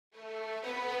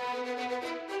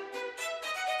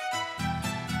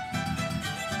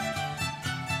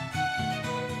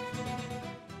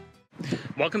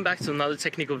Welcome back to another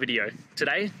technical video.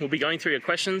 Today, we'll be going through your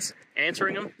questions,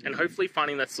 answering them, and hopefully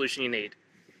finding that solution you need.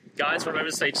 Guys, remember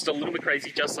to stay just a little bit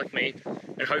crazy just like me,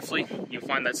 and hopefully you'll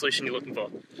find that solution you're looking for.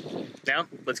 Now,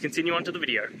 let's continue on to the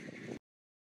video.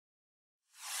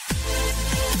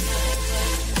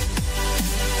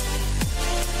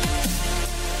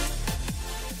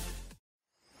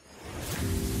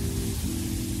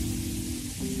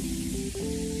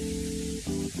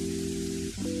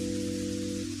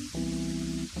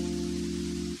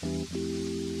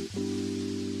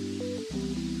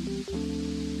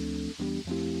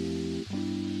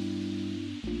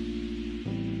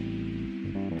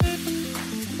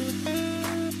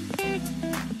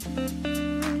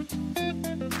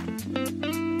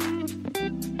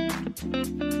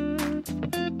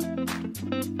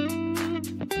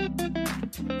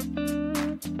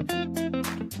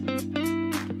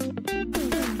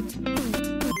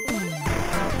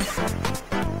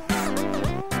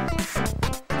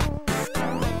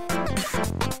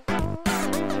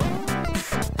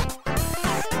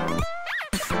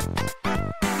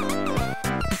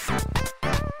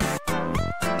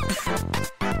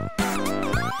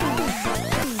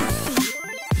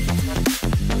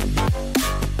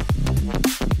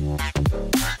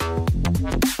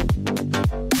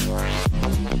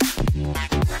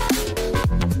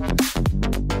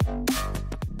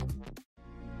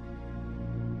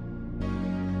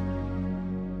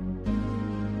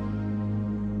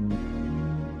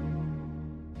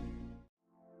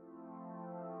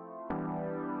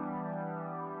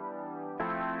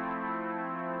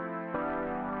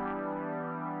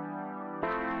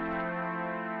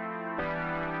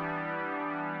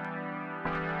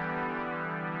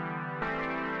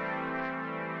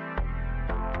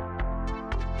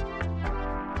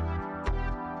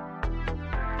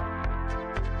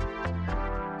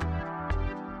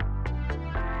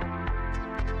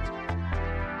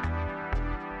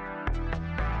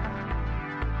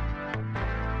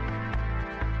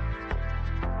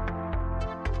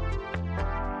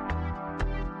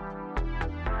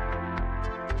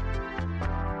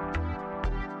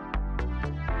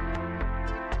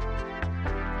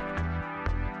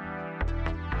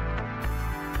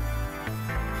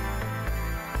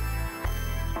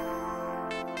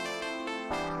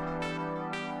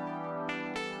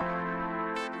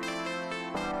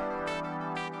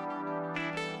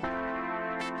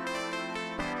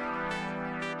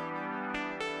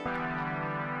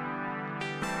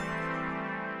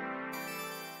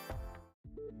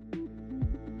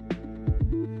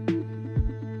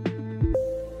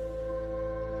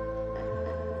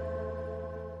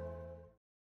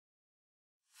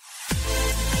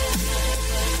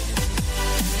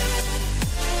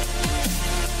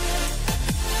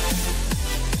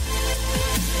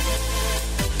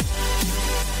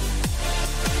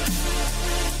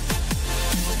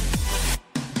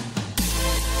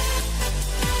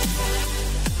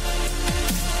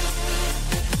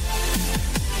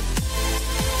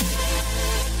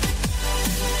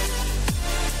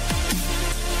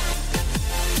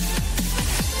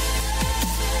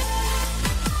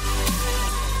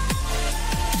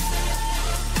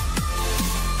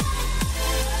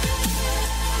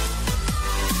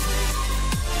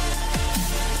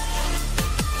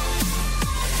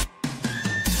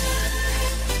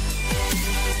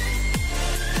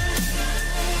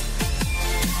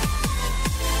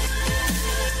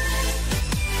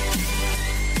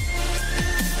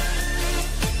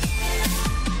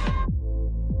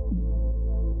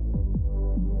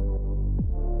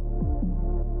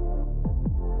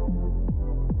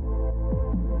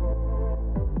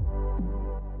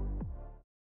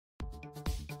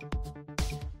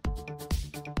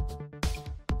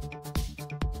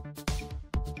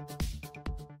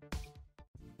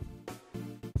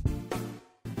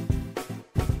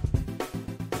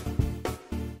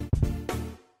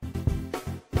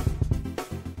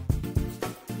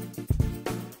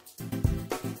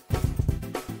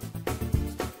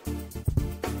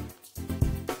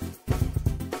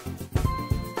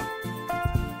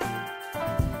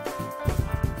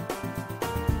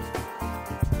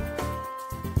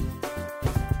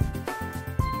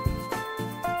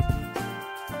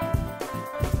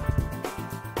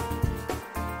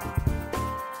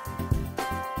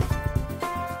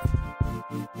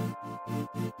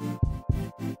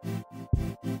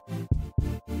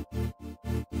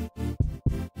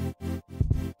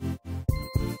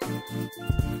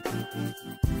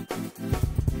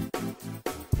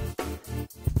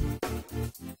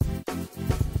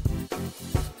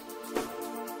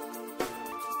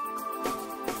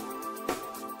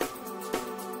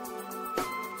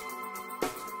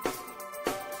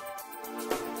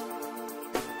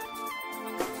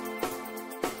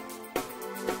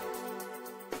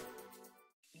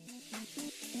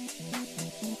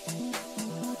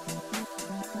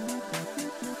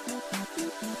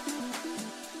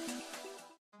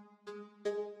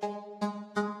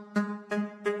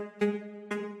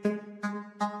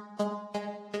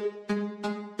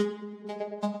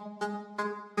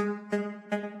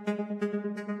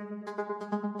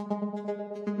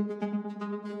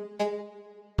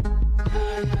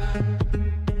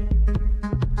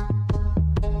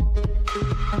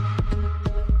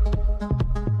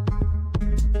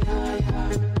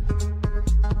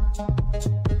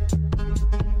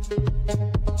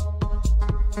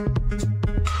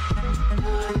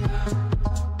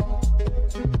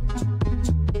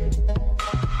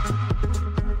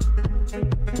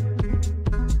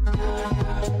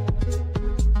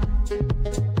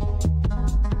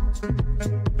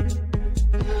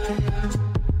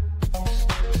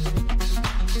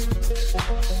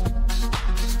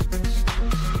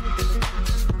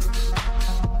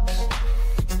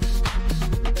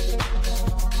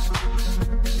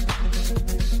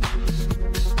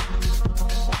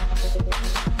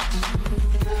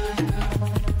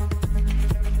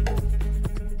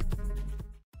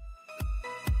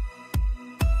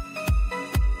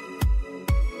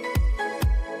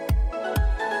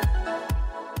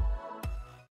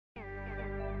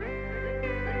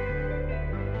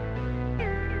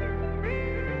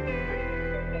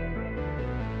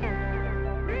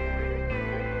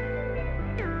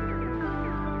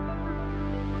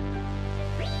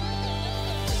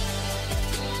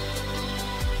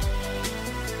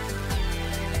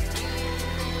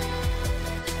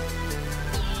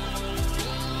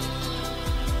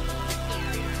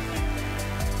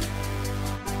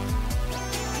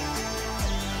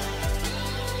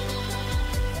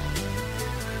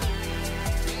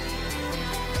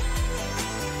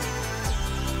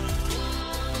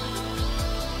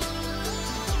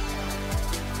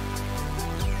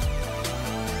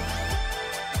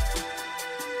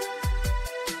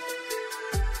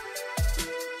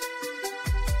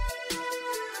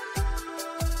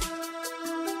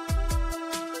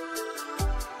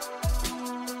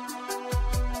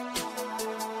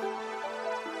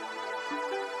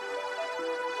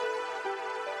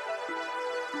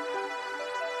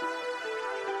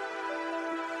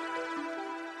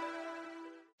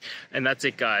 And that's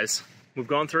it, guys. We've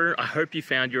gone through. I hope you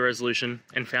found your resolution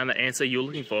and found the answer you're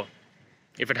looking for.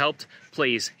 If it helped,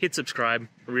 please hit subscribe.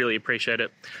 Really appreciate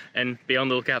it. And be on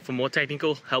the lookout for more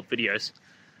technical help videos.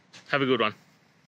 Have a good one.